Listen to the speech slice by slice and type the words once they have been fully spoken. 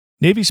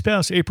Navy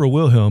spouse April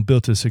Wilhelm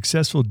built a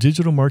successful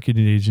digital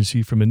marketing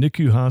agency from a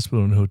NICU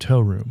hospital and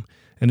hotel room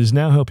and is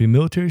now helping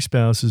military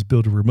spouses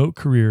build a remote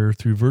career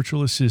through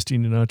virtual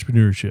assisting and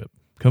entrepreneurship.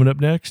 Coming up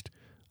next,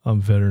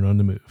 I'm Veteran on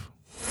the Move.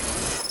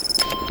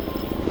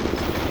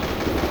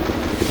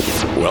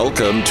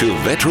 Welcome to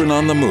Veteran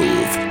on the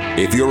Move.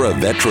 If you're a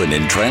veteran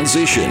in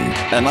transition,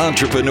 an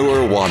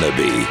entrepreneur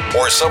wannabe,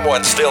 or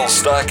someone still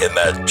stuck in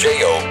that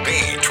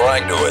JOB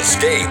trying to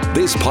escape,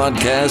 this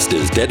podcast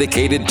is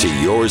dedicated to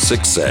your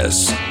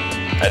success.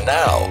 And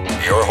now,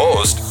 your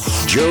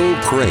host, Joe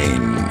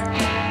Crane.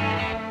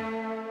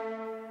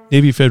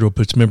 Navy Federal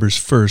puts members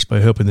first by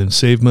helping them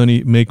save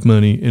money, make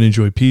money, and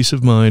enjoy peace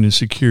of mind and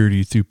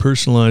security through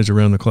personalized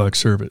around-the-clock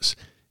service.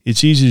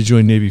 It's easy to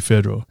join Navy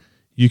Federal.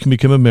 You can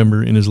become a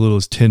member in as little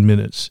as 10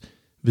 minutes.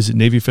 Visit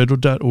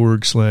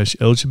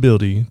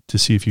NavyFederal.org/eligibility to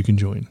see if you can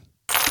join.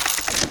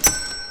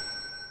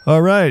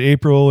 All right,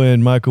 April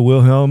and Michael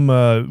Wilhelm,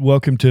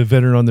 welcome to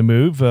Veteran on the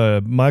Move.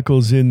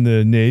 Michael's in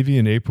the Navy,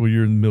 and April,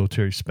 you're the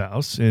military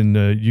spouse, and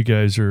you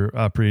guys are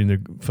operating a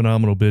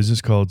phenomenal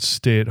business called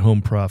Stay at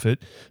Home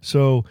Profit.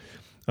 So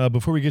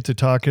before we get to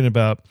talking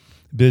about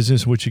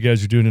business, what you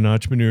guys are doing in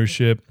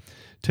entrepreneurship,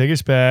 take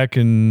us back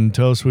and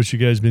tell us what you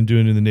guys have been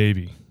doing in the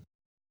Navy.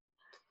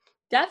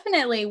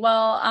 Definitely.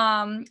 Well,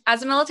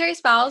 as a military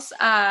spouse,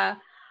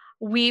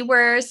 we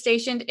were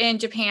stationed in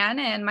Japan,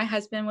 and my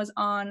husband was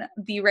on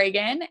the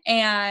Reagan,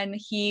 and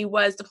he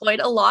was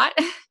deployed a lot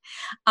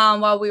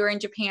while we were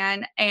in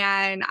Japan.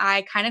 And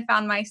I kind of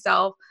found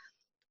myself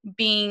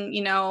being,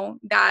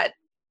 that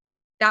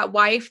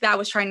wife that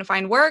was trying to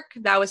find work,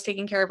 that was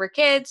taking care of her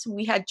kids.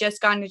 We had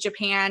just gone to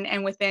Japan,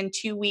 and within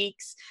 2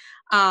 weeks,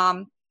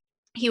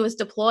 he was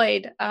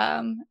deployed.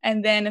 And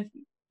then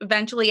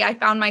eventually I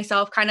found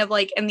myself kind of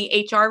like in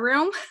the HR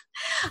room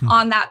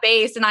on that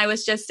base. And I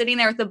was just sitting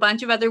there with a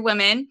bunch of other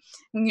women.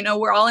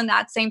 We're all in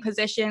that same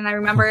position. I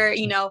remember,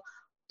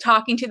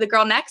 talking to the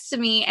girl next to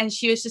me, and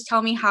she was just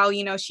telling me how,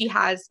 she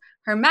has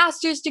her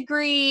master's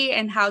degree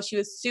and how she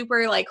was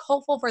super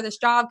hopeful for this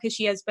job because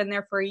she has been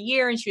there for a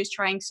year and she was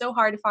trying so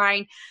hard to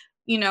find,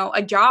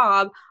 a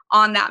job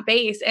on that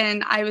base.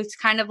 And I was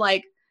kind of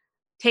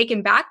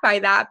taken back by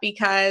that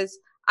because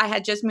I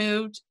had just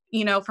moved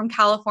from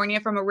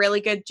California from a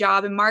really good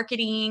job in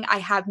marketing. I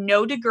have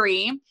no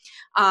degree.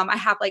 I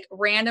have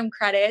random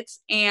credits,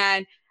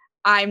 and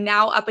I'm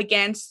now up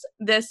against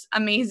this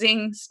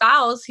amazing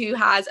spouse who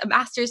has a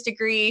master's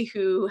degree,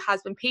 who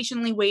has been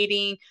patiently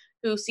waiting,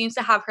 who seems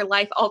to have her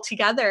life all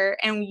together.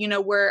 And,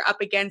 we're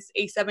up against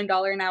a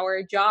 $7 an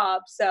hour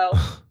job. So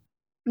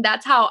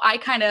that's how I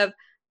kind of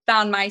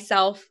found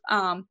myself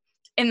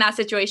in that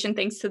situation,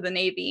 thanks to the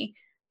Navy.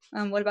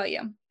 What about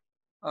you?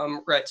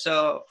 Right.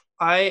 So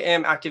I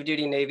am active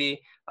duty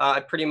Navy.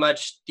 Pretty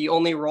much the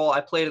only role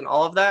I played in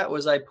all of that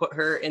was I put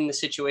her in the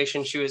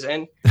situation she was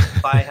in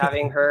by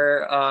having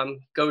her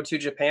go to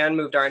Japan,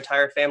 moved our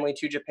entire family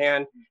to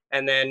Japan.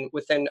 And then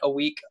within a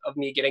week of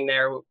me getting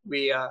there,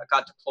 we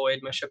got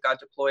deployed. My ship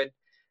got deployed.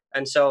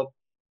 And so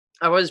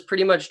I was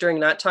pretty much during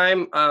that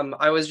time,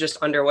 I was just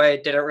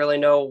underway, didn't really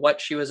know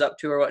what she was up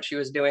to or what she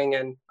was doing.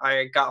 And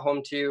I got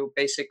home to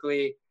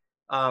basically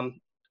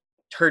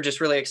her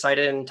just really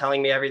excited and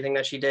telling me everything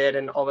that she did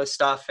and all this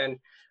stuff. And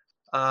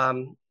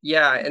and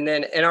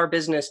then in our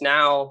business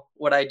now,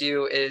 what I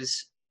do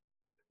is,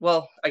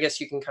 well, I guess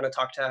you can kind of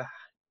talk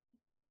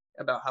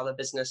about how the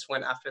business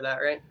went after that,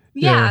 right?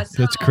 Yeah,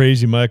 that's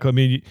crazy, Michael. I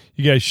mean,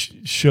 you guys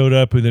showed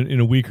up in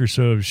a week or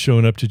so of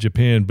showing up to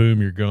Japan,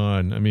 boom, you're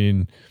gone. I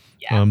mean,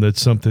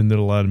 that's something that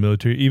a lot of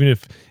military, even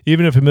if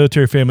a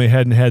military family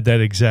hadn't had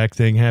that exact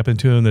thing happen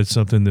to them, that's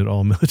something that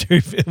all military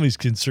families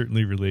can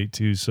certainly relate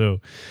to. So,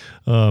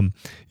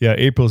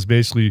 April's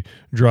basically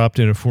dropped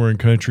in a foreign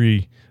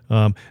country.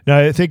 Now,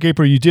 I think,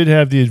 April, you did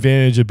have the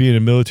advantage of being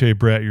a military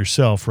brat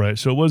yourself, right?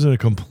 So it wasn't a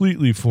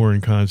completely foreign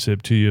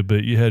concept to you,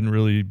 but you hadn't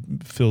really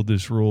filled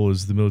this role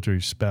as the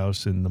military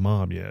spouse and the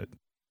mom yet.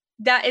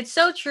 That it's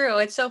so true.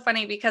 It's so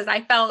funny because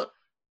I felt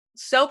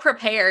so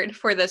prepared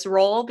for this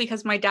role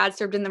because my dad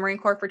served in the Marine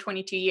Corps for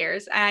 22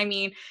 years. I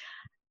mean,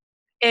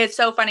 it's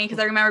so funny because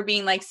I remember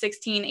being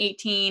 16,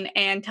 18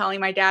 and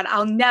telling my dad,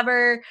 I'll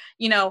never,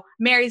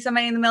 marry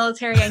somebody in the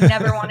military. I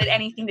never wanted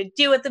anything to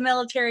do with the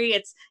military.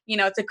 It's,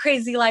 it's a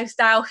crazy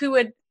lifestyle. Who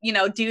would,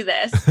 do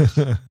this?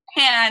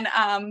 And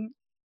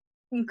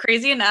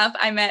crazy enough,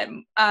 I met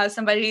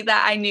somebody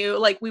that I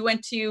knew, we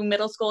went to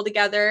middle school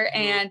together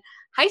and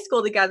high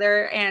school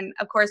together. And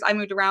of course I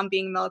moved around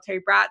being a military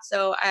brat.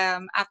 So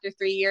after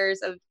 3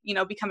 years of,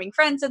 becoming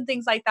friends and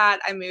things like that,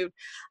 I moved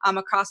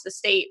across the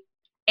state.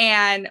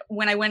 And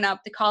when I went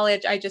up to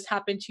college, I just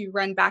happened to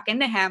run back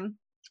into him.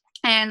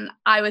 And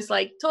I was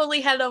totally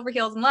head over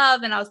heels in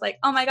love. And I was like,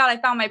 oh my God, I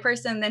found my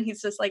person. And then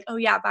he's just like, oh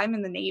yeah, but I'm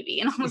in the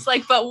Navy. And I was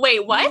like, but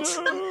wait, what?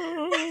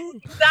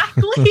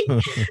 Exactly.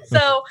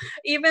 So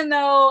even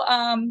though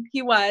I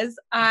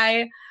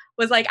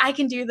was like, I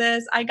can do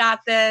this. I got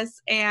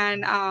this.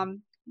 And,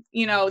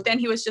 then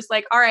he was just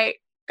like, all right,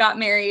 got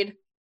married,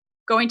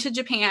 going to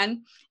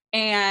Japan.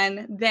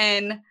 And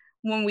then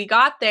when we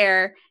got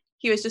there,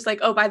 he was just like,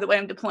 oh, by the way,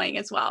 I'm deploying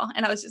as well.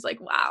 And I was just like,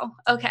 wow,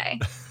 okay,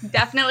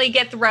 definitely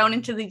get thrown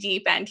into the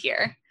deep end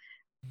here.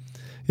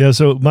 Yeah,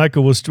 so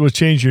Michael, we'll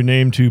change your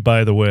name to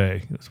By the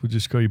Way. We'll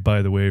just call you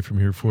By the Way from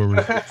here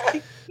forward.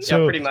 So,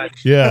 yeah, pretty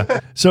much. Yeah.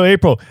 So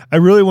April, I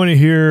really want to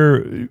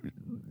hear,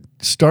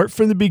 start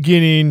from the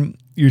beginning.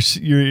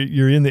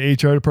 You're in the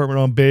HR department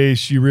on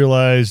base. You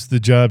realize the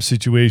job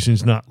situation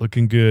is not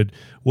looking good.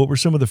 What were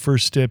some of the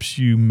first steps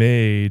you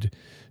made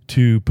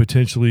to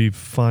potentially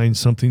find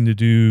something to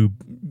do,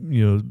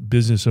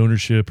 business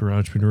ownership or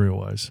entrepreneurial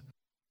wise?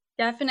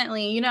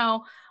 Definitely.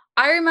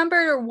 I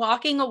remember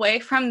walking away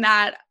from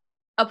that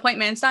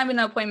appointment. It's not even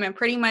an appointment.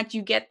 Pretty much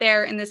you get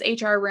there in this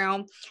HR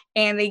room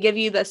and they give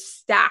you the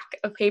stack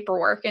of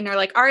paperwork and they're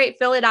like, all right,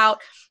 fill it out.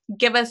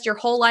 Give us your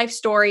whole life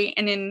story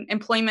in an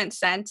employment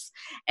sense,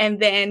 and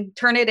then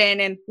turn it in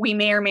and we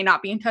may or may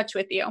not be in touch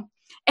with you.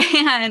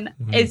 And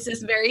it's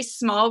this very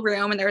small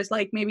room and there's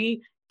like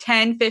maybe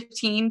 10,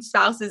 15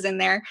 spouses in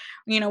there.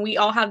 We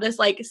all have this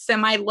like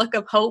semi look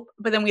of hope,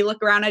 but then we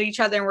look around at each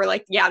other and we're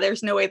like, yeah,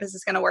 there's no way this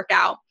is going to work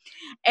out.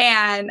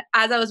 And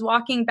as I was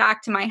walking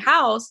back to my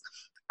house,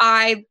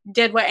 I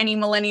did what any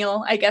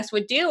millennial, I guess,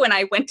 would do. And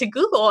I went to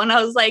Google and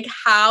I was like,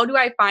 how do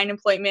I find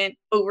employment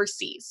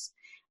overseas?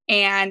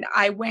 And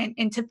I went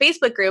into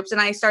Facebook groups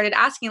and I started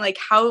asking like,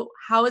 how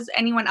is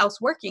anyone else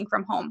working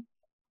from home?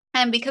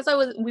 And because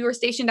we were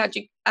stationed at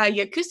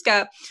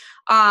Yokosuka,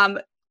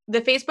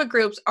 the Facebook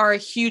groups are a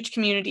huge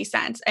community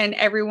sense and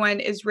everyone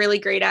is really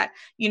great at,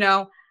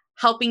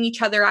 helping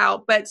each other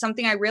out. But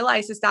something I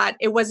realized is that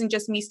it wasn't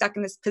just me stuck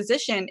in this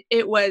position.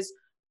 It was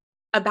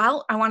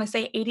about, I want to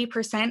say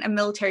 80% of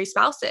military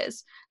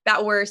spouses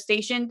that were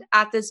stationed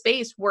at this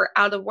base were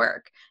out of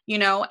work,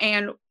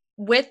 and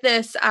with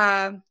this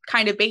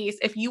kind of base,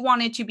 if you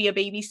wanted to be a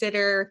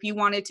babysitter, if you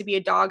wanted to be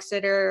a dog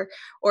sitter,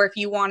 or if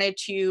you wanted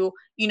to,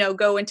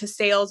 go into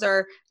sales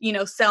or,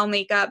 sell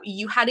makeup,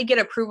 you had to get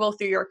approval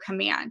through your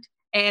command.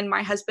 And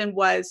my husband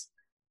was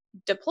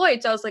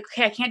deployed. So I was like,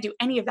 okay, I can't do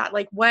any of that.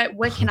 Like,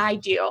 what can I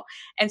do?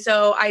 And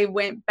so I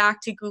went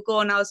back to Google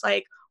and I was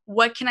like,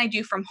 what can I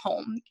do from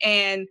home?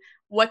 And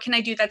what can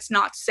I do that's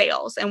not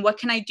sales? And what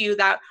can I do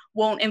that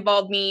won't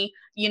involve me,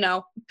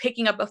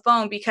 picking up a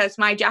phone, because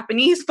my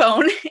Japanese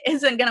phone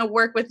isn't going to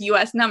work with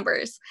US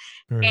numbers.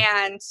 Right.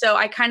 And so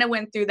I kind of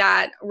went through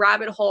that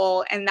rabbit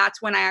hole. And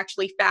that's when I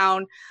actually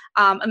found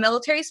a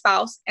military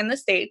spouse in the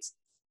States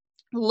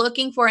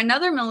looking for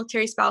another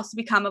military spouse to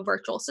become a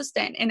virtual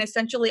assistant. And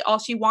essentially all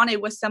she wanted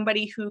was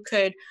somebody who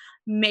could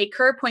make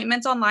her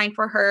appointments online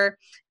for her,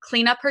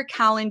 clean up her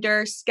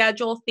calendar,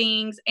 schedule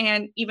things,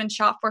 and even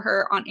shop for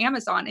her on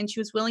Amazon. And she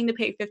was willing to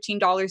pay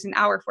 $15 an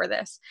hour for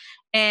this.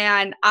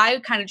 And I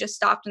kind of just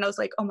stopped and I was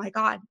like, oh my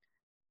God,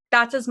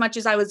 that's as much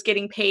as I was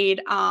getting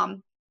paid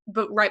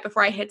but right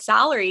before I hit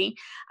salary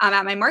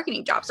at my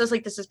marketing job. So I was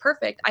like, this is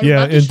perfect. I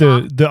love to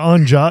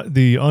shop.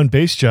 The on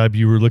base job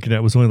you were looking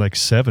at was only like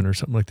 7 or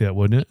something like that,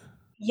 wasn't it?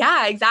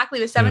 Yeah, exactly.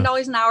 It was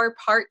 $7 an hour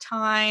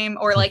part-time,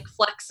 or like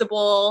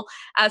flexible,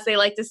 as they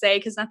like to say,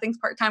 because nothing's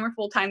part-time or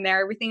full-time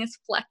there. Everything is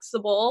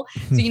flexible.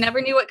 So you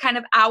never knew what kind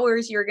of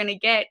hours you were going to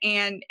get.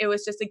 And it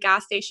was just a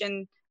gas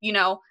station,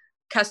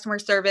 customer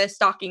service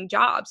stocking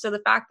job. So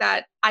the fact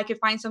that I could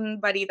find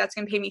somebody that's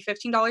going to pay me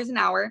 $15 an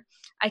hour,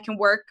 I can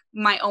work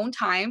my own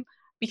time,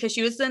 because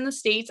she was in the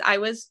States, I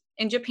was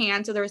in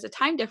Japan. So there was a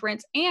time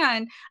difference,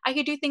 and I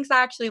could do things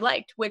I actually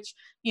liked, which,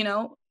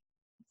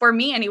 for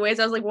me anyways,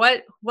 I was like,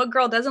 what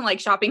girl doesn't like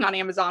shopping on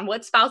Amazon?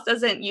 What spouse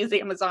doesn't use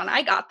Amazon?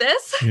 I got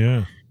this.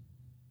 Yeah.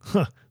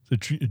 The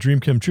dream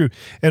come true.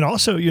 And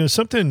also,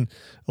 something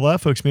a lot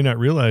of folks may not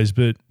realize,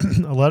 but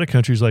a lot of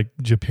countries like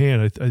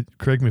Japan,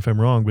 correct me if I'm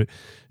wrong, but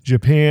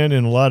Japan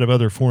and a lot of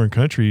other foreign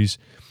countries,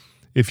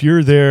 if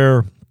you're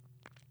there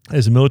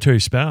as a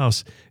military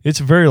spouse, it's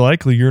very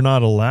likely you're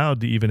not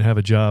allowed to even have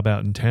a job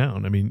out in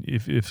town. I mean,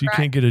 if you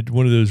can't get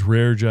one of those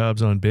rare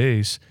jobs on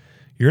base,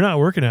 you're not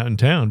working out in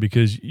town,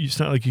 because it's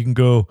not like you can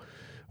go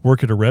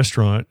work at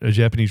a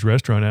Japanese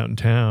restaurant out in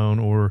town,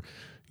 or,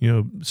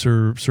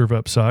 serve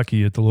up sake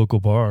at the local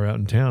bar out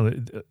in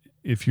town.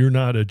 If you're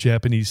not a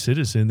Japanese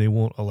citizen, they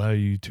won't allow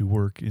you to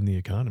work in the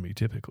economy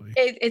typically.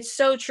 It's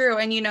so true.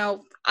 And,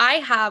 I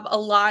have a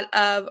lot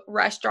of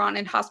restaurant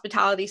and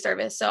hospitality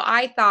service. So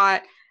I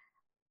thought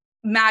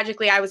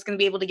magically I was going to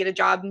be able to get a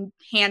job,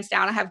 hands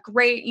down. I have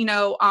great,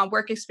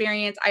 work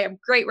experience. I have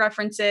great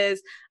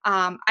references.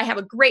 I have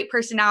a great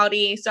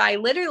personality. So I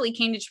literally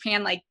came to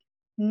Japan, like,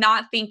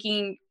 not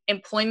thinking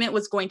employment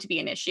was going to be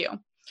an issue.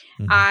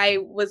 Mm-hmm.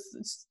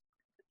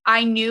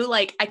 I knew,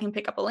 like, I can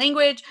pick up a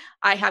language.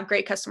 I have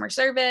great customer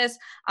service.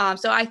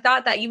 So I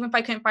thought that even if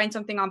I couldn't find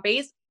something on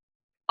base,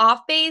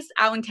 off base,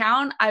 out in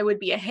town, I would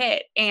be a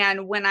hit.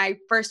 And when I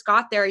first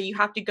got there, you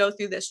have to go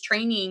through this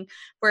training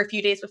for a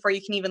few days before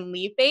you can even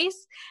leave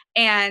base.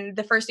 And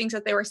the first things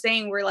that they were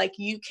saying were like,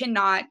 you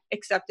cannot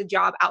accept a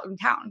job out in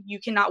town. You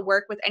cannot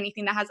work with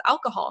anything that has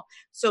alcohol.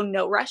 So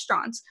no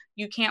restaurants.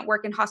 You can't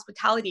work in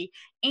hospitality.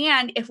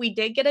 And if we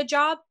did get a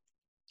job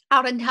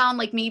out in town,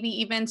 like maybe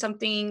even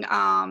something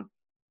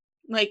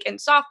like in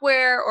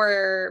software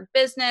or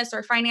business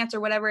or finance or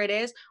whatever it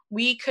is,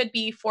 we could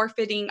be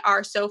forfeiting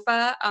our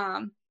SOFA.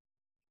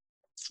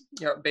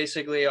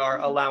 Basically our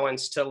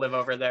allowance to live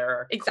over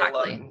there.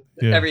 Exactly.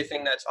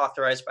 Everything that's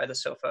authorized by the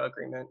SOFA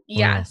agreement.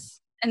 Yes.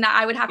 Wow. And that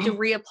I would have to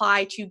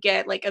reapply to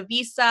get like a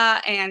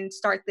visa and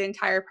start the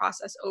entire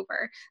process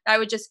over. I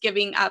was just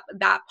giving up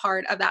that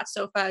part of that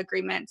SOFA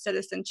agreement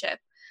citizenship,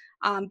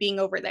 being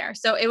over there.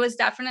 So it was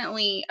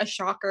definitely a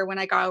shocker when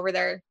I got over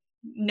there,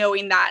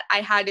 knowing that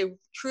I had to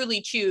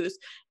truly choose,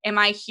 am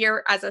I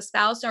here as a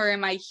spouse or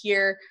am I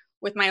here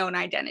with my own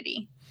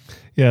identity?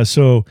 Yeah,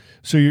 so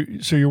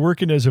you're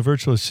working as a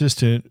virtual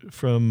assistant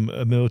from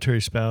a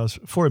military spouse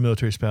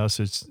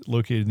that's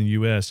located in the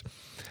U.S.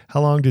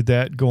 How long did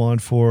that go on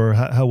for?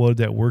 How well did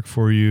that work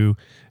for you?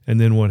 And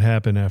then what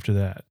happened after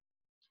that?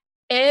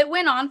 It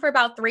went on for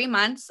about 3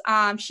 months.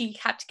 She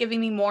kept giving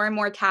me more and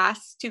more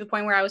tasks to the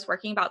point where I was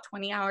working about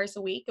 20 hours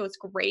a week. It was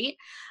great.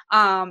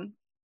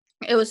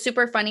 It was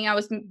super funny. I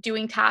was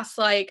doing tasks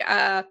like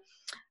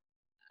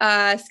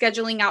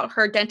scheduling out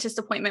her dentist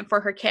appointment for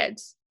her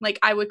kids. Like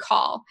I would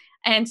call.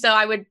 And so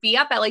I would be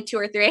up at like 2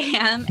 or 3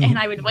 a.m. and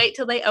I would wait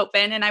till they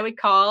open and I would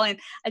call and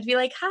I'd be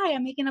like, hi,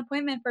 I'm making an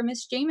appointment for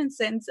Miss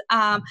Jamieson's,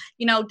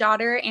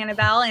 daughter,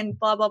 Annabelle, and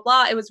blah, blah,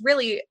 blah. It was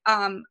really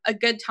a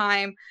good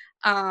time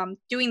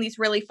doing these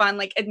really fun,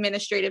 like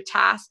administrative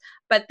tasks.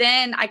 But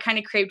then I kind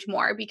of craved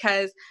more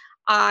because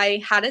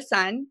I had a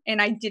son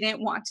and I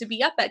didn't want to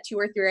be up at 2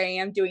 or 3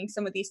 a.m. doing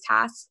some of these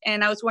tasks.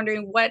 And I was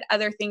wondering what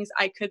other things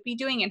I could be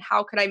doing and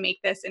how could I make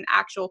this an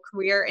actual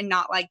career and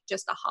not like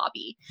just a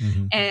hobby.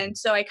 Mm-hmm. And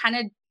so I kind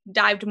of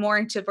dived more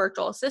into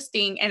virtual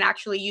assisting and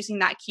actually using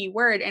that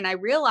keyword. And I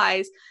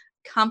realized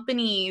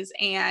companies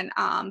and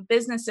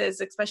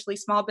businesses, especially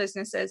small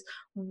businesses,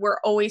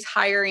 were always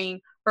hiring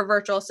for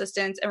virtual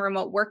assistants and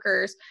remote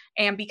workers.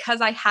 And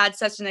because I had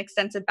such an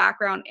extensive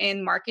background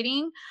in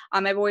marketing,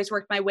 I've always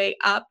worked my way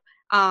up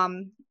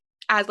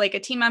as like a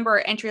team member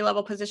or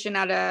entry-level position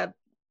at a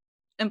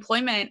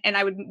employment, and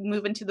I would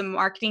move into the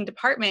marketing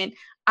department.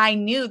 I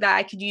knew that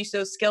I could use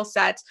those skill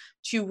sets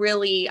to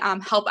really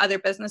help other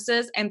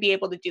businesses and be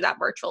able to do that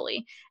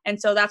virtually. And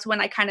so that's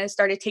when I kind of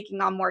started taking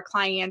on more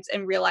clients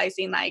and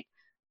realizing like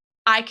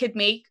I could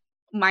make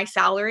my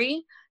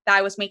salary that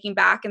I was making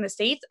back in the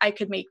States, I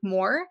could make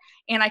more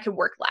and I could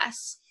work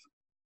less.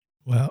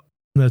 Wow,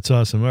 that's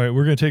awesome. All right,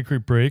 we're going to take a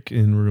quick break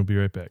and we're going to be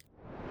right back.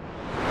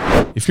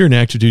 If you're an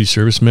active duty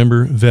service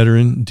member,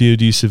 veteran,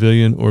 DoD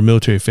civilian, or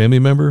military family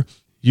member,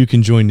 you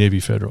can join Navy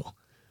Federal.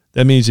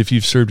 That means if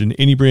you've served in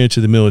any branch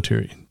of the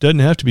military, doesn't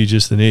have to be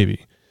just the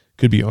Navy,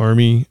 could be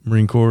Army,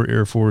 Marine Corps,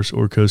 Air Force,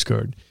 or Coast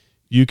Guard,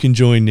 you can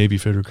join Navy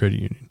Federal Credit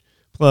Union.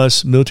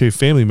 Plus, military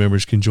family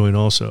members can join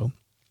also.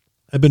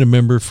 I've been a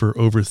member for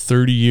over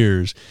 30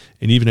 years,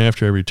 and even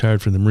after I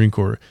retired from the Marine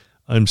Corps,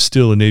 I'm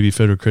still a Navy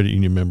Federal Credit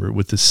Union member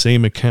with the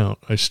same account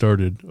I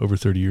started over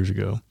 30 years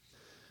ago.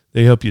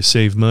 They help you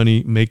save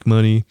money, make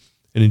money,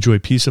 and enjoy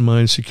peace of mind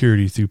and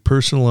security through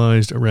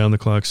personalized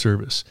around-the-clock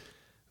service.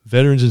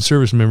 Veterans and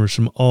service members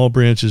from all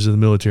branches of the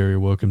military are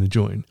welcome to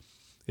join.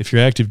 If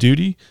you're active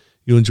duty,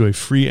 you'll enjoy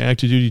free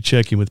active duty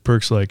checking with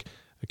perks like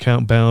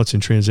account balance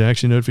and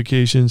transaction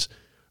notifications,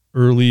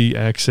 early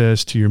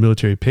access to your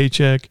military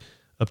paycheck,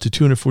 up to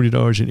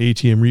 $240 in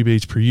ATM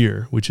rebates per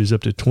year, which is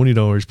up to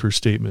 $20 per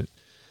statement.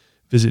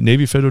 Visit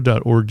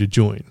NavyFederal.org to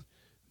join.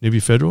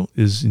 Navy Federal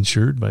is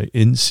insured by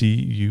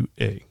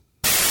NCUA.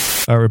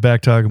 All right, we're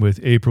back talking with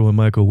April and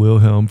Michael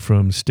Wilhelm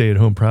from Stay at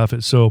Home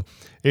Profit. So,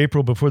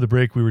 April, before the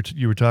break,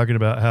 you were talking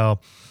about how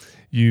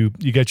you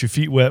got your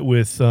feet wet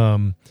with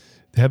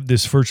have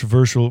this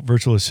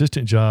virtual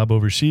assistant job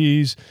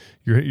overseas.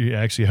 You're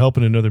actually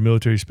helping another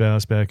military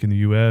spouse back in the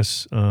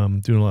U.S.,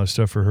 doing a lot of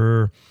stuff for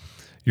her.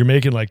 You're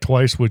making like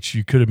twice what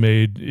you could have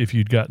made if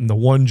you'd gotten the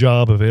one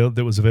job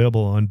that was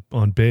available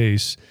on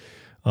base,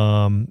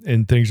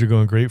 and things are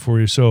going great for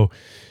you. So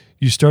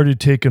you started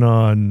taking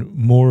on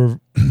more.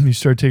 You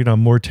started taking on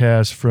more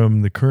tasks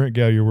from the current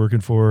gal you're working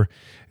for,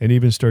 and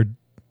even started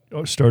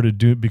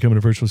becoming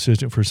a virtual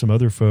assistant for some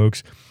other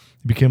folks.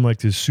 You became like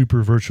this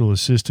super virtual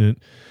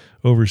assistant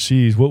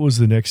overseas. What was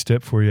the next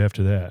step for you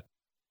after that?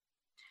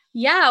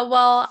 Yeah,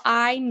 well,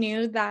 I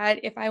knew that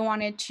if I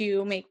wanted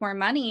to make more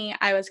money,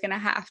 I was going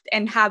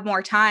to have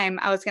more time,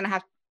 I was going to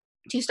have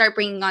to start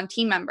bringing on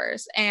team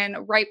members. And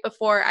right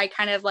before I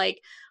kind of like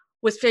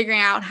was figuring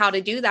out how to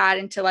do that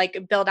and to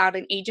like build out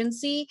an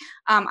agency,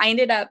 I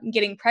ended up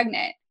getting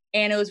pregnant.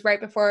 And it was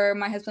right before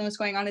my husband was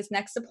going on his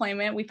next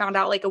deployment. We found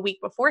out like a week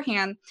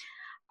beforehand.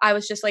 I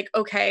was just like,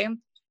 okay,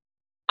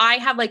 I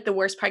have like the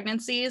worst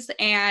pregnancies.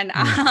 And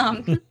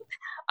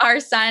our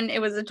son,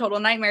 it was a total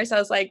nightmare. So I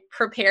was like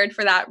prepared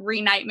for that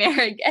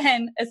nightmare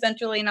again,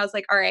 essentially. And I was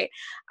like, all right,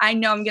 I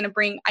know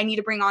I need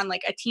to bring on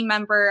like a team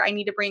member. I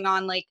need to bring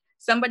on like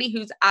somebody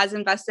who's as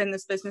invested in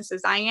this business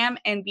as I am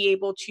and be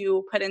able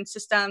to put in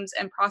systems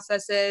and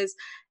processes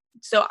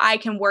so I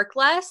can work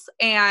less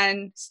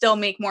and still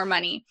make more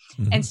money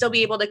and still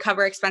be able to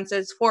cover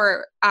expenses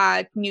for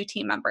new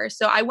team members.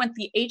 So I went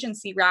the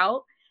agency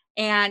route,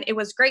 and it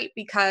was great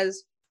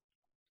because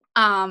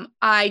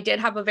I did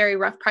have a very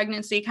rough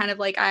pregnancy, kind of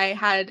like I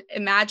had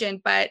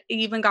imagined, but it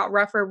even got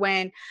rougher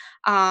when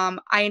I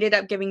ended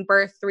up giving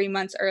birth 3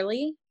 months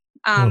early.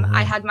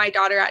 I had my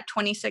daughter at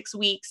 26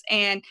 weeks,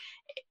 and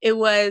it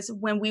was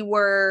when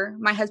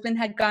my husband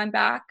had gone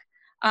back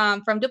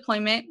from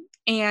deployment,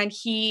 and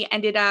he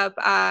ended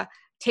up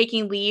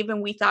taking leave,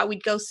 and we thought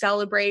we'd go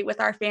celebrate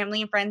with our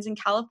family and friends in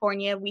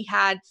California. We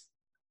had,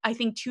 I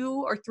think,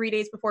 2 or 3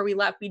 days before we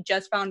left, we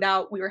just found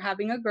out we were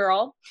having a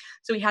girl.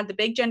 So we had the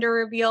big gender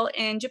reveal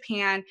in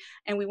Japan,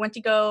 and we went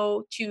to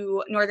go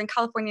to Northern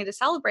California to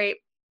celebrate.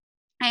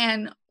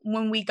 And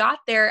when we got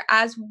there,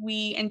 as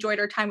we enjoyed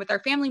our time with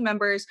our family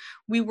members,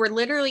 we were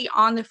literally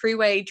on the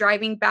freeway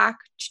driving back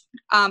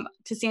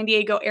to San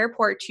Diego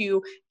airport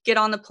to get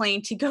on the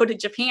plane to go to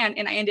Japan.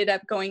 And I ended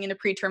up going into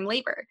preterm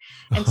labor.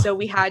 And so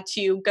we had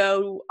to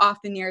go off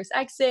the nearest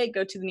exit,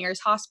 go to the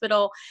nearest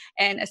hospital.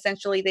 And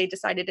essentially they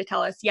decided to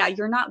tell us, yeah,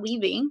 you're not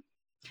leaving.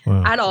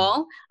 Wow. At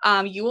all.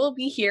 You will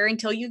be here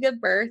until you give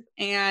birth,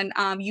 and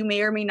you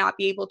may or may not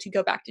be able to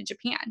go back to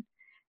Japan.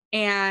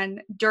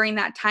 And during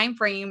that time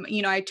frame,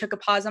 I took a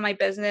pause on my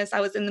business. I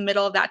was in the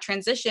middle of that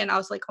transition. I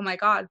was like, oh my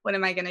God, what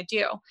am I going to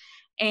do?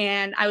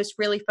 And I was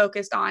really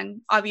focused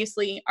on,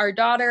 obviously, our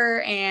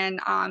daughter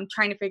and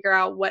trying to figure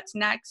out what's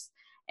next.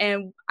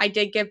 And I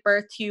did give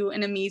birth to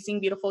an amazing,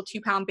 beautiful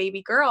 2-pound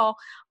baby girl,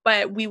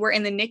 but we were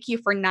in the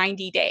NICU for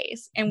 90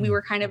 days. And we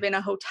were kind of in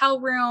a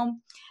hotel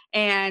room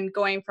and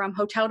going from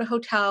hotel to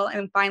hotel,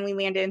 and finally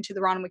landed into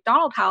the Ronald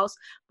McDonald House.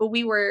 But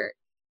we were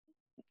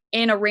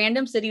in a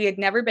random city we had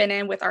never been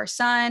in with our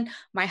son,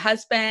 my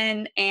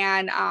husband,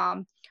 and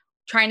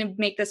trying to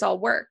make this all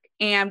work,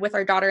 and with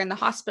our daughter in the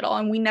hospital.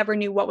 And we never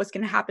knew what was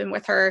going to happen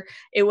with her.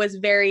 It was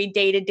very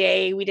day to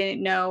day. We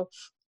didn't know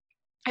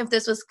if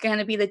this was going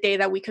to be the day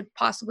that we could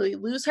possibly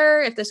lose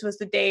her, if this was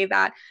the day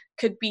that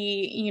could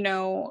be,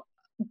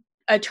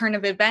 a turn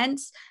of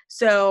events.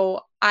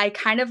 So I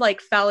kind of like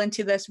fell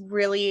into this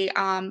really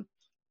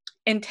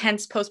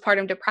intense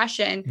postpartum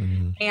depression.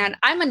 Mm-hmm. And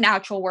I'm a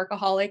natural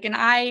workaholic, and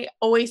I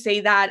always say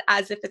that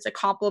as if it's a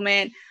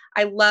compliment.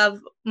 I love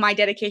my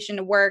dedication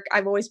to work.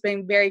 I've always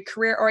been very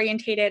career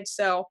orientated.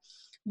 So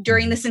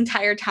during this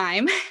entire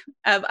time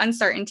of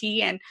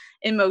uncertainty and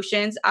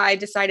emotions, I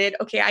decided,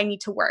 okay, I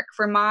need to work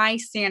for my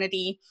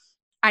sanity.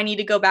 I need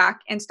to go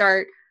back and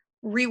start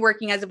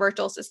reworking as a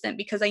virtual assistant,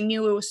 because I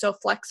knew it was so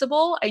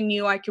flexible. I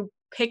knew I could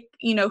pick,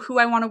 who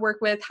I want to work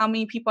with, how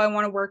many people I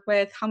want to work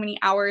with, how many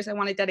hours I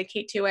want to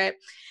dedicate to it.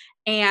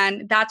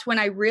 And that's when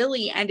I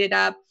really ended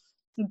up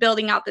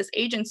building out this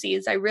agency.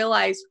 Is I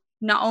realized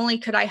not only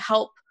could I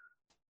help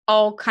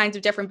all kinds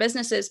of different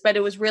businesses, but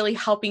it was really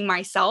helping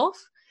myself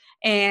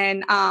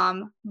and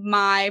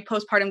my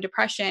postpartum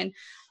depression,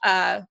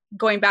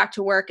 going back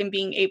to work and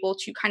being able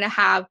to kind of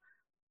have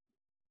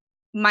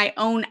my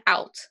own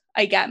out.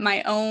 I get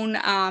my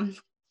own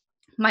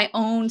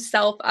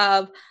self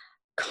of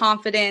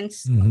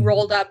confidence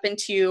rolled up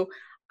into,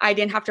 I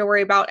didn't have to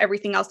worry about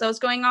everything else that was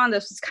going on.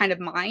 This was kind of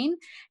mine.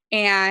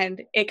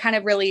 And it kind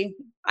of really,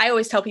 I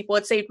always tell people,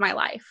 it saved my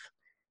life.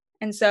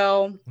 And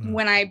so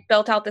when I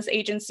built out this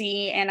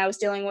agency and I was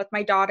dealing with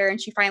my daughter,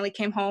 and she finally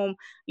came home,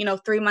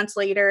 3 months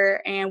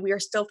later, and we are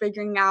still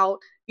figuring out,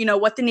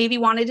 what the Navy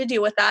wanted to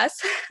do with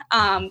us.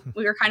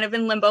 We were kind of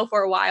in limbo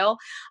for a while.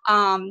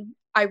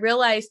 I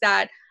realized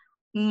that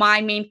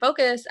my main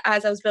focus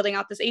as I was building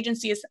out this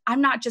agency is, I'm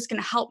not just going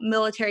to help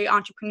military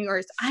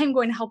entrepreneurs. I'm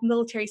going to help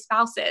military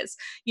spouses,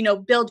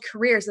 build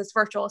careers as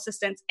virtual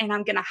assistants, and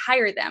I'm going to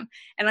hire them.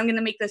 And I'm going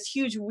to make this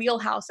huge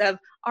wheelhouse of,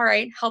 all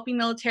right, helping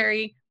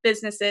military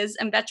businesses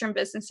and veteran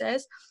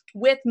businesses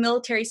with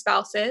military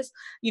spouses,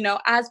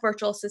 as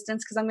virtual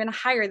assistants, because I'm going to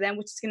hire them,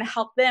 which is going to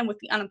help them with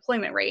the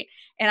unemployment rate.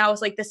 And I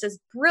was like, this is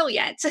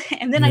brilliant.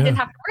 And then I didn't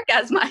have to work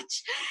as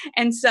much.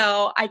 And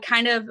so I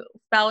kind of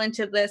fell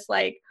into this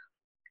like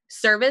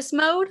service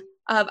mode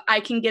of, I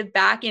can give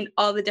back in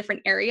all the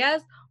different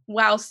areas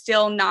while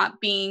still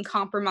not being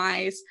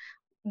compromised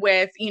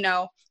with,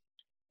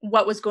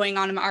 what was going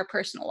on in our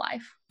personal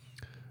life.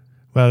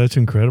 Wow, that's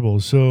incredible.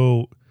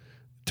 So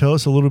tell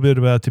us a little bit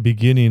about the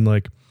beginning.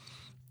 Like,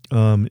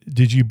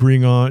 did you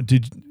bring on,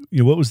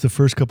 what was the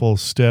first couple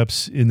of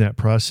steps in that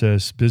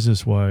process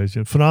business wise?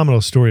 Phenomenal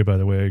story, by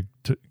the way,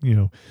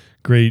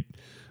 great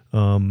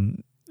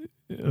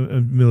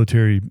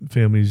military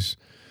families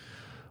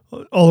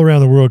all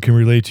around the world can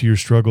relate to your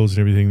struggles and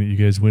everything that you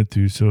guys went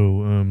through.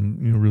 So,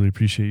 really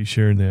appreciate you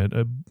sharing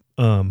that.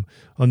 On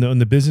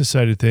the business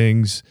side of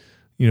things,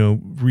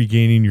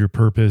 regaining your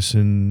purpose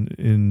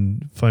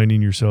and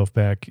finding yourself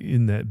back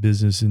in that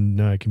business, and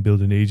now I can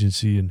build an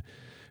agency and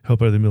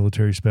help other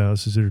military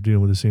spouses that are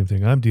dealing with the same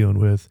thing I'm dealing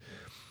with.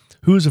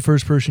 Who was the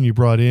first person you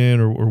brought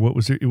in, or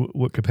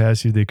what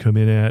capacity did they come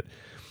in at?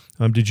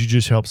 Did you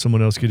just help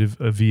someone else get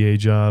a VA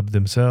job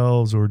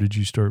themselves, or did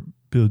you start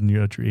building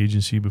out your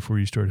agency before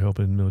you start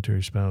helping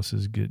military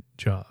spouses get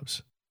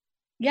jobs?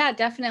 Yeah,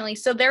 definitely.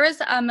 So there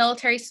was a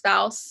military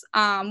spouse.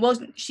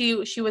 She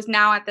was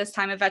now at this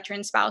time a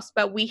veteran spouse,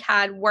 but we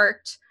had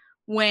worked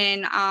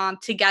when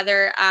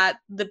together at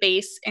the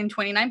base in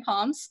 29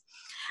 Palms.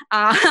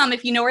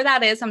 If you know where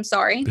that is, I'm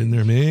sorry. Been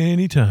there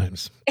many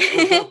times.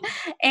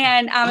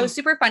 And it was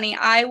super funny.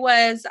 I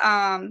was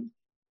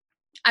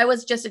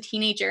just a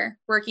teenager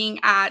working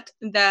at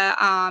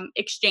the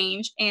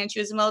exchange, and she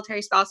was a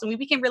military spouse, and we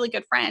became really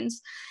good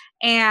friends.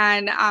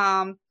 And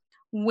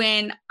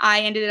when I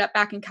ended up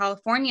back in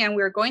California and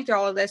we were going through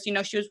all of this,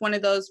 she was one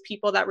of those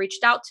people that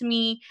reached out to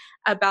me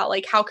about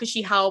like, how could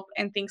she help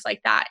and things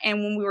like that. And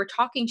when we were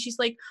talking, she's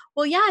like,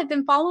 well, yeah, I've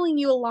been following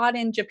you a lot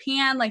in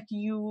Japan. Like,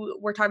 you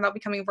were talking about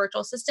becoming a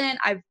virtual assistant.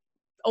 I've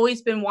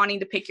always been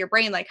wanting to pick your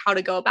brain, like how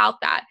to go about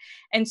that.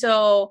 And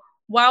so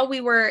while we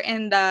were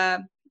in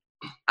the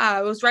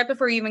it was right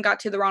before we even got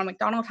to the Ronald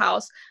McDonald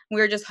House. We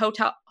were just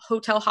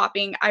hotel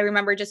hopping. I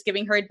remember just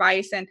giving her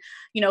advice and,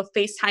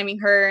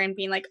 FaceTiming her and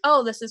being like,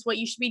 oh, this is what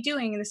you should be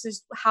doing. And this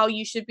is how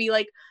you should be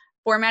like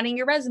formatting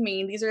your resume.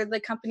 And these are the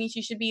companies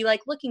you should be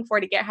like looking for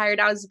to get hired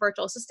out as a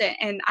virtual assistant.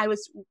 And I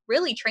was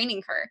really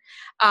training her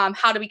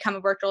how to become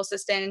a virtual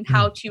assistant and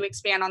how to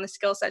expand on the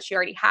skill set she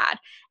already had.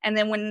 And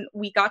then when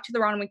we got to the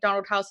Ronald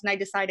McDonald House and I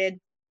decided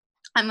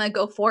I'm going to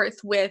go forth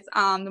with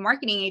the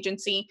marketing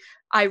agency,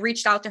 I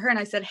reached out to her and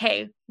I said,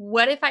 hey,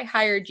 what if I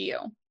hired you?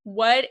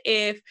 What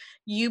if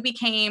you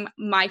became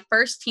my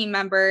first team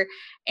member?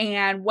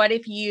 And what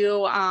if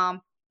you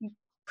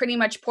pretty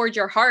much poured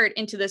your heart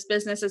into this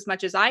business as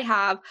much as I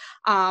have?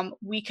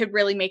 We could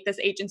really make this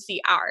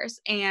agency ours.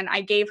 And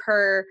I gave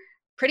her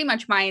pretty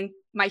much my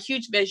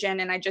huge vision.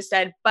 And I just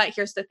said, but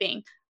here's the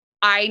thing.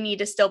 I need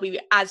to still be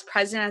as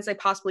present as I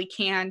possibly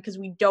can because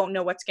we don't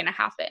know what's going to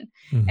happen.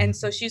 Mm-hmm. And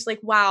so she's like,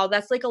 wow,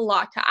 that's like a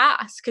lot to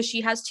ask, because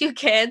she has 2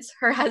 kids.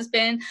 Her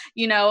husband,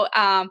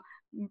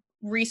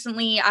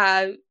 recently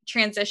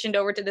transitioned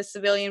over to the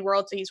civilian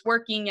world. So he's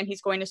working and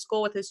he's going to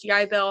school with his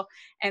GI Bill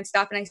and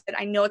stuff. And I said,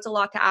 I know it's a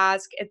lot to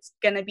ask. It's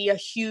going to be a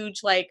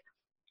huge, like,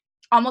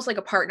 almost like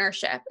a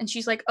partnership. And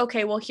she's like,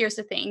 okay, well, here's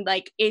the thing.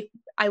 Like, if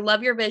I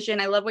love your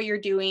vision, I love what you're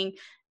doing.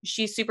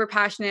 She's super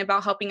passionate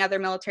about helping other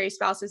military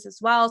spouses as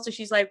well. So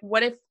she's like,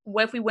 what if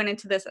we went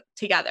into this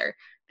together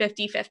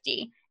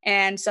 50-50?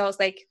 And so I was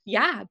like,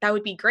 yeah, that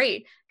would be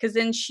great. Because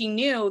then she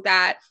knew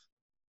that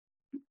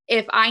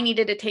if I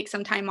needed to take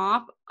some time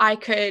off, I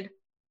could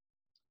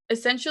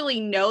essentially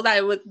know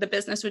that the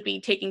business would be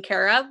taken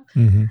care of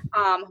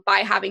by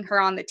having her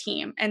on the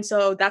team. And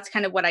so that's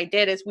kind of what I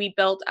did, is we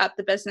built up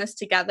the business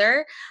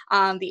together,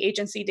 the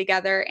agency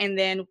together. And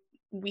then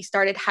we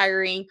started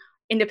hiring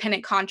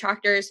independent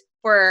contractors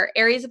for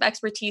areas of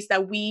expertise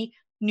that we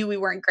knew we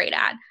weren't great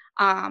at.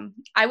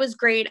 I was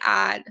great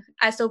at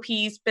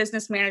SOPs,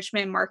 business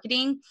management,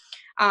 marketing.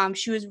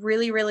 She was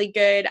really, really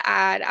good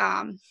at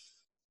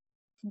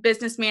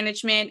business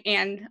management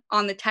and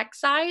on the tech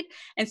side.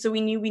 And so we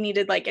knew we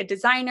needed like a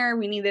designer,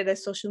 we needed a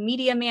social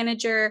media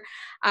manager.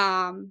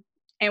 And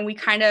we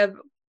kind of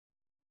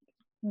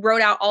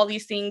wrote out all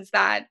these things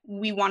that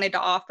we wanted to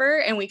offer.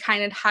 And we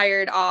kind of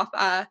hired off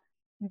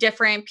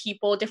different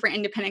people, different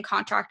independent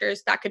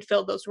contractors that could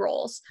fill those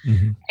roles.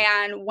 Mm-hmm.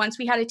 And once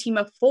we had a team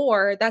of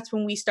 4, that's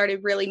when we started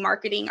really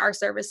marketing our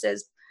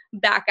services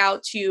back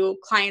out to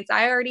clients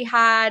I already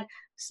had,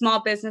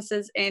 small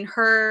businesses in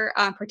her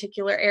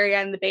particular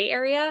area in the Bay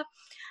Area,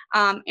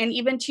 and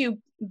even to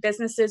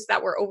businesses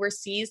that were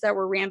overseas that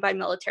were ran by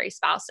military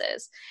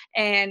spouses.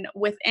 And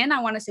within, I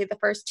want to say, the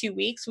first 2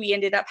 weeks, we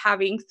ended up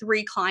having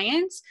 3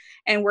 clients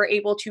and we're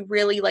able to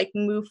really like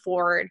move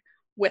forward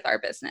with our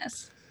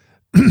business.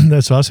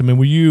 That's awesome. And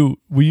were you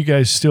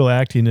guys still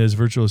acting as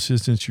virtual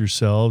assistants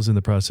yourselves in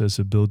the process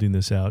of building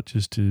this out,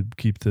 just to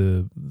keep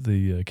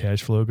the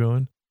cash flow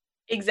going?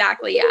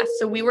 Exactly. Yeah.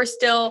 So we were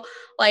still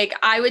like,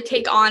 I would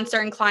take on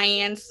certain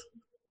clients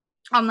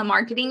on the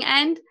marketing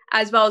end,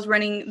 as well as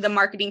running the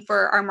marketing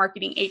for our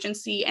marketing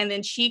agency. And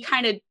then she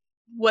kind of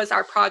was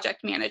our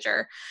project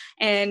manager,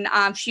 and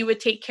she would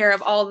take care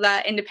of all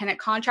the independent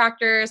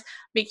contractors,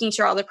 making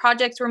sure all the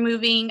projects were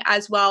moving,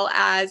 as well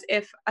as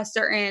if a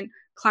certain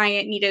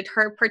client needed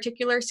her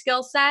particular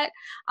skill set,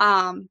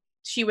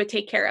 she would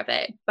take care of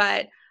it.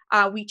 But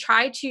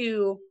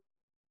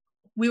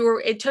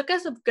it took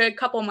us a good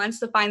couple months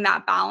to find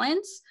that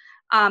balance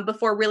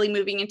before really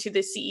moving into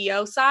the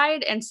CEO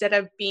side instead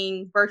of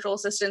being virtual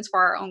assistants for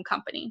our own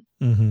company.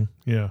 Mm-hmm.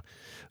 Yeah.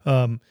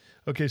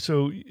 Okay.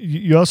 So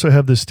you also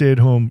have the Stay at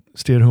Home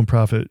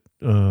Profit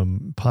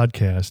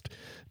podcast.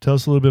 Tell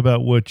us a little bit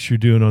about what you're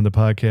doing on the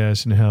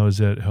podcast and how is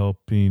that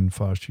helping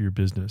foster your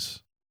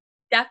business?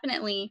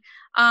 Definitely.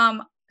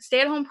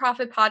 Stay at Home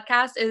Profit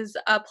podcast is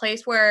a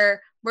place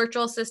where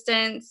virtual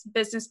assistants,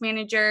 business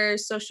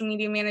managers, social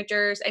media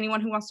managers,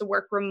 anyone who wants to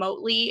work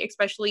remotely,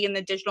 especially in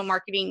the digital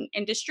marketing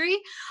industry,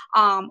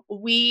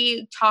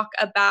 we talk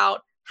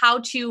about how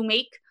to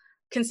make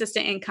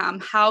consistent income,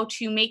 how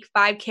to make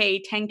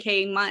 5K,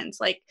 10K months,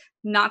 like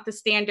not the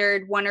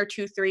standard 1 or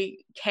 2,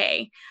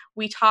 3K.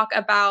 We talk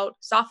about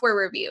software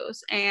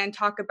reviews and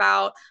talk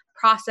about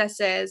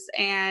processes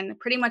and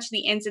pretty much the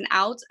ins and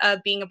outs of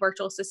being a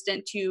virtual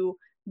assistant to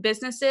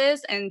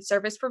businesses and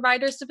service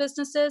providers to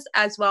businesses,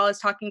 as well as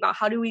talking about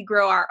how do we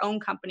grow our own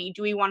company?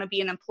 Do we want to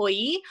be an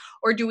employee,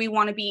 or do we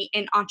want to be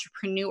an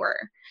entrepreneur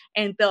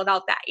and build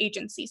out that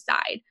agency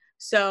side?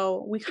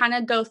 So we kind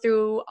of go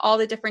through all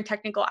the different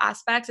technical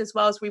aspects, as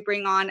well as we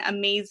bring on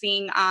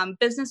amazing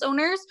business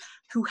owners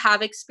who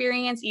have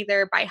experience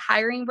either by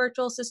hiring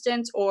virtual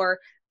assistants, or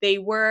they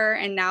were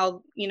and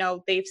now,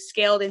 they've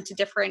scaled into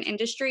different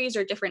industries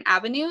or different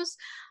avenues.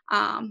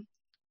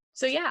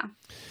 So yeah.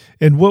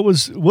 And what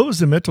was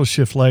the mental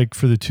shift like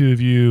for the two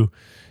of you?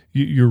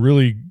 You're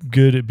really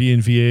good at being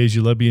VAs.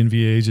 You love being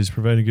VAs. It's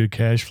providing good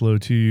cash flow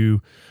to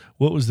you.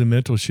 What was the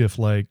mental shift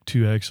like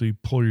to actually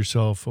pull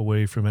yourself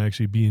away from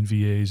actually being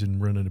VAs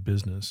and running a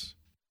business?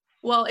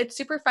 Well, it's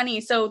super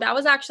funny. So that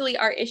was actually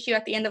our issue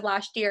at the end of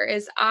last year,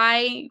 is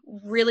I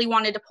really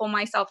wanted to pull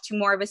myself to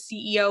more of a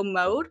CEO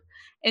mode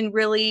and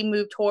really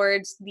move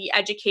towards the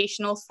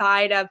educational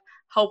side of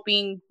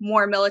helping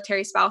more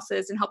military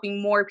spouses and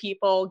helping more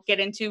people get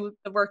into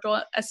the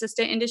virtual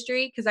assistant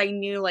industry, because I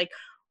knew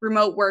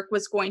remote work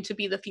was going to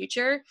be the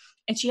future.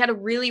 And she had a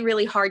really,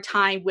 really hard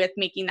time with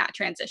making that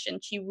transition.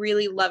 She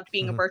really loved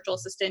being a virtual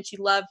assistant. She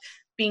loved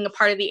being a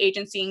part of the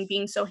agency and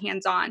being so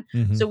hands-on.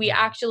 So we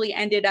actually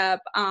ended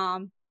up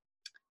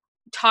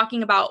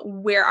talking about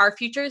where our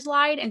futures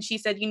lied. And she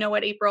said, you know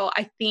what, April,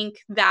 I think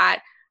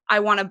that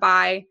I want to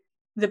buy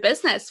the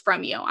business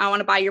from you. I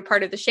want to buy your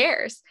part of the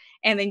shares.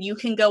 And then you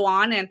can go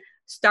on and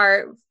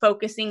start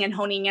focusing and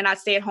honing in on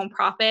stay-at-home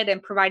profit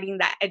and providing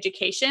that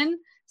education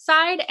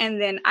side.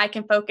 And then I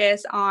can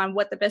focus on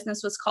what the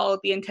business was called,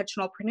 the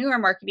Intentionalpreneur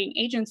Marketing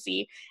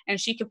Agency. And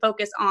she can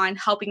focus on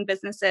helping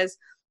businesses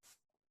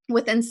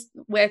with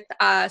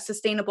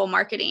sustainable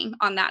marketing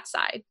on that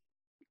side.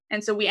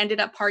 And so we ended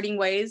up parting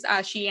ways.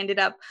 She ended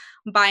up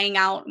buying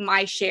out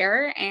my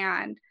share,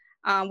 and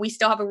we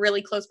still have a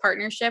really close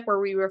partnership where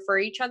we refer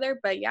each other.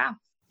 But yeah.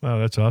 Wow,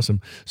 that's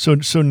awesome.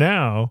 So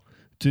now,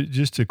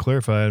 just to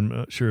clarify, I'm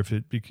not sure if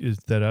it is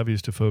that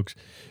obvious to folks,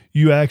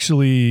 you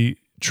actually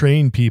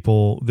train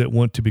people that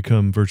want to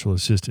become virtual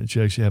assistants.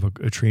 You actually have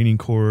a training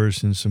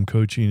course and some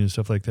coaching and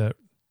stuff like that.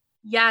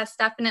 Yes,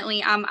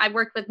 definitely. I've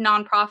worked with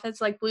nonprofits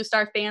like Blue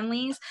Star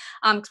Families,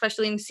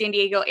 especially in the San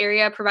Diego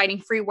area, providing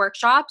free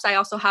workshops. I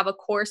also have a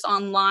course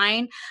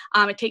online.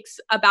 It takes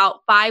about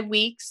 5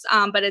 weeks,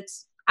 but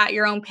it's at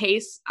your own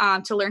pace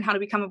to learn how to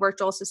become a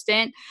virtual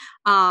assistant.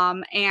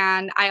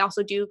 And I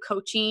also do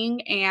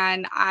coaching,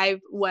 and I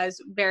was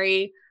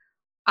very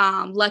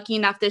lucky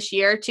enough this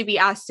year to be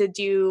asked to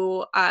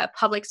do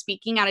public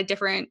speaking at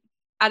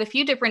a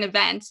few different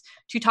events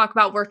to talk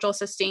about virtual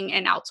assisting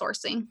and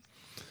outsourcing.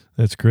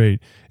 That's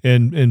great.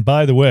 And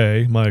by the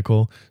way,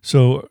 Michael,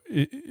 so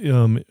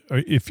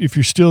if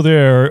you're still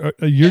there,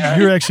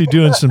 you're actually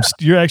doing some.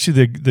 You're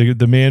actually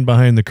the man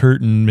behind the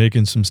curtain,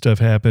 making some stuff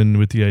happen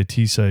with the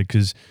IT side,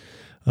 because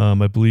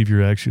I believe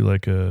you're actually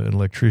like an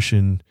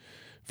electrician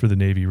for the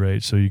Navy,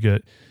 right? So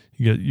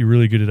you're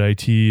really good at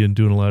IT and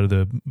doing a lot of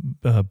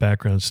the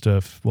background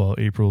stuff, while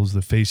April's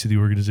the face of the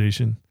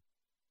organization.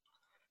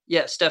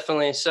 Yes,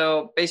 definitely.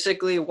 So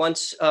basically,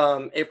 once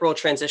April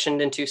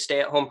transitioned into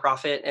stay-at-home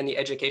profit and the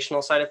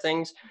educational side of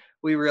things,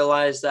 we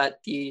realized that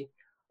the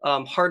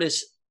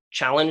hardest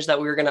challenge that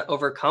we were going to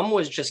overcome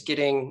was just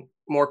getting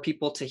more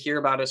people to hear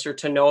about us or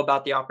to know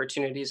about the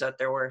opportunities that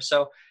there were.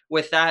 So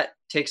with that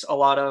takes a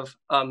lot of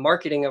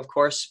marketing, of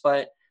course,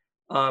 but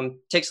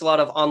takes a lot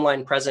of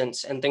online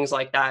presence and things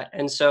like that.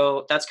 And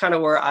so that's kind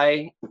of where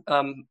I,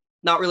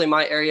 not really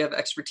my area of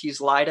expertise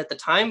lied at the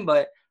time,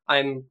 but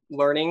I'm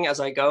learning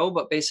as I go.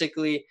 But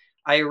basically,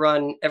 I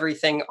run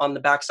everything on the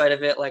backside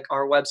of it, like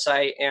our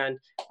website and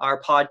our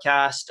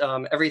podcast,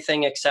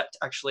 everything except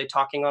actually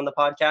talking on the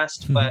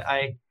podcast. Mm-hmm. But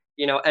I,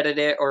 edit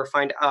it or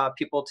find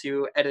people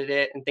to edit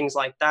it and things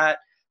like that.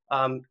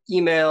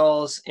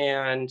 Emails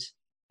and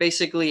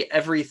basically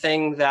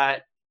everything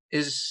that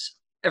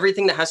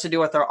has to do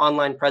with our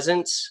online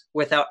presence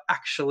without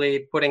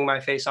actually putting my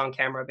face on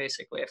camera,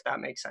 basically, if that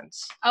makes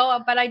sense.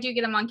 Oh, but I do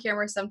get him on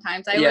camera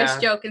sometimes. I always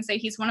joke and say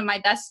he's one of my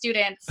best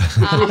students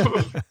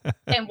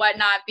and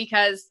whatnot,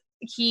 because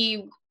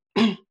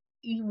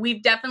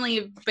we've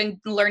definitely been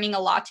learning a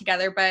lot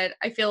together, but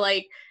I feel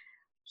like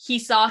he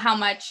saw how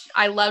much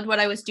I loved what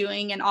I was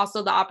doing, and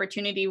also the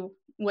opportunity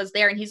was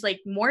there. And he's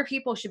like, more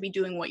people should be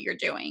doing what you're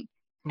doing.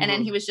 And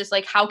then he was just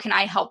like, how can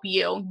I help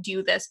you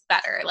do this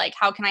better? Like,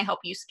 how can I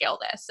help you scale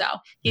this? So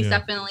he's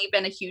definitely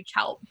been a huge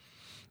help.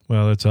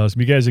 Wow, that's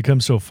awesome. You guys have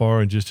come so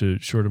far in just a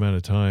short amount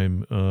of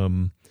time,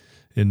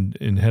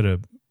 and had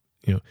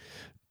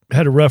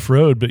a rough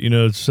road, but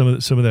some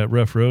of that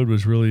rough road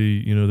was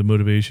really, the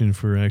motivation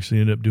for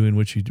actually end up doing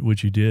what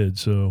you did.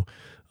 So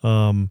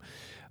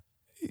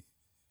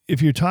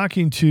if you're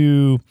talking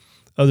to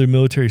other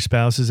military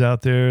spouses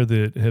out there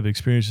that have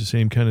experienced the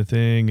same kind of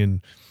thing,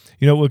 and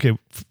okay,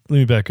 let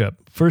me back up.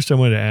 First, I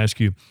wanted to ask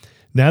you,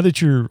 now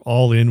that you're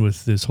all in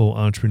with this whole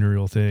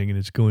entrepreneurial thing and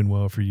it's going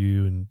well for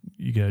you and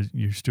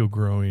you're still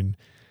growing,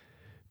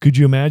 could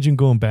you imagine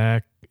going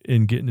back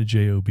and getting a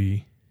JOB?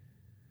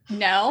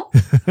 No.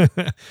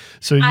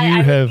 So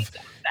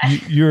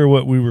you're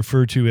what we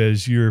refer to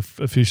as you're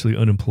officially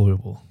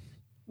unemployable.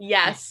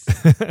 Yes.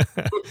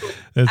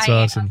 That's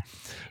awesome.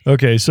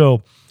 Okay,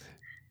 so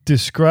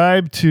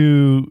describe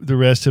to the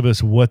rest of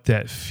us what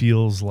that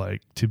feels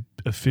like to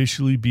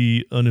officially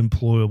be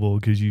unemployable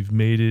because you've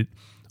made it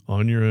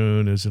on your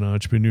own as an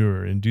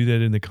entrepreneur, and do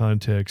that in the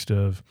context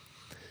of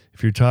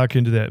if you're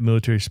talking to that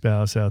military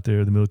spouse out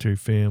there, the military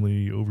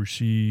family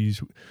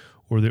overseas,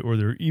 or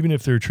they're even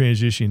if they're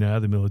transitioning out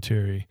of the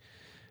military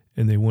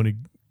and they're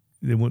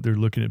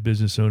looking at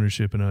business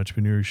ownership and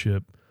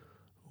entrepreneurship,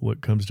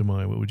 what comes to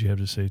mind? What would you have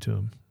to say to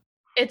them?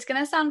 It's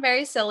going to sound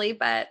very silly,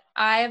 but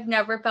I've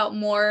never felt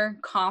more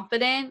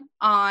confident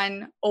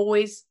on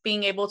always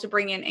being able to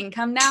bring in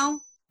income now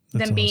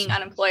than being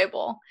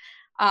unemployable.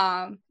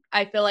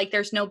 I feel like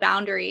there's no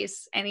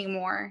boundaries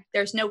anymore.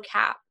 There's no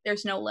cap.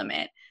 There's no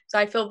limit. So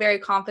I feel very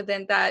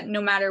confident that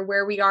no matter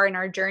where we are in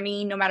our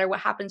journey, no matter what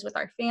happens with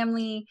our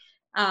family,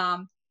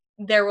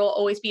 there will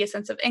always be a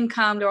sense of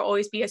income. There will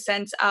always be a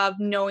sense of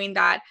knowing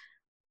that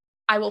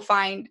I will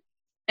find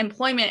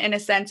employment in a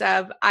sense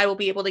of I will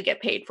be able to get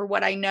paid for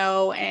what I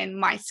know and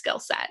my skill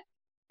set,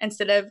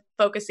 instead of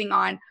focusing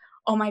on,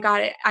 oh my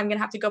God, I'm going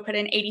to have to go put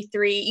in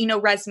 83,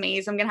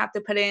 resumes. I'm going to have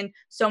to put in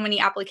so many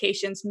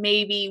applications.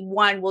 Maybe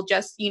one will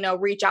just,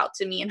 reach out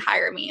to me and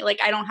hire me. Like,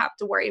 I don't have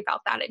to worry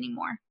about that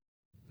anymore.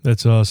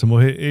 That's awesome.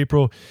 Well, hey,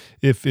 April,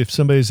 if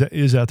somebody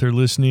is out there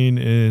listening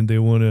and they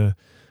want to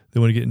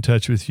get in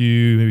touch with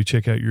you, maybe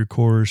check out your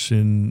course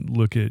and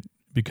look at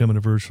becoming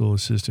a virtual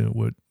assistant,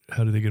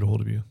 how do they get a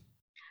hold of you?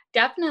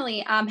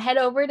 Definitely. Head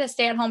over to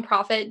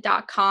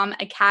stayathomeprofit.com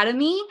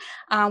academy.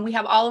 We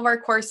have all of our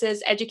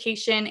courses,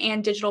 education,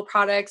 and digital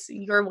products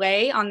your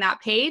way on that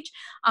page.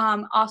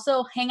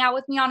 Also, hang out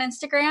with me on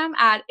Instagram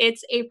at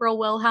It's April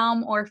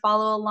Wilhelm, or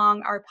follow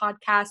along our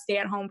podcast, Stay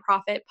at Home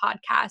Profit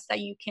podcast,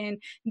 that you can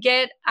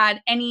get at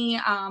any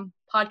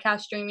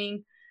podcast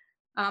streaming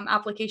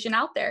application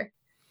out there.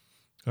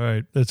 All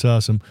right. That's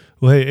awesome.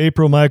 Well, hey,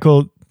 April,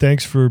 Michael,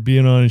 thanks for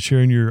being on and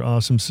sharing your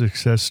awesome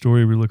success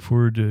story. We look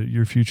forward to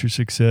your future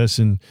success,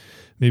 and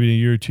maybe in a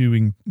year or two we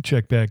can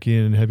check back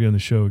in and have you on the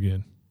show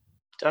again.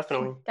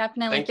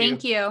 Definitely.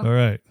 Thank you. All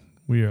right.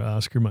 We are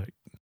Oscar Mike.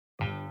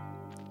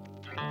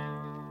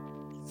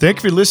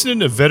 Thank you for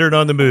listening to Veteran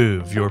on the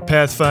Move, your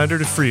pathfinder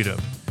to freedom.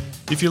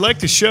 If you like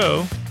the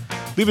show,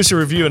 leave us a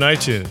review on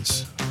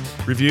iTunes.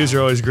 Reviews are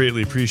always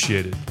greatly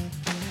appreciated.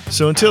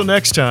 So until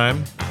next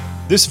time,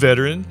 this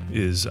veteran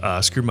is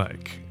Oscar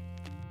Mike.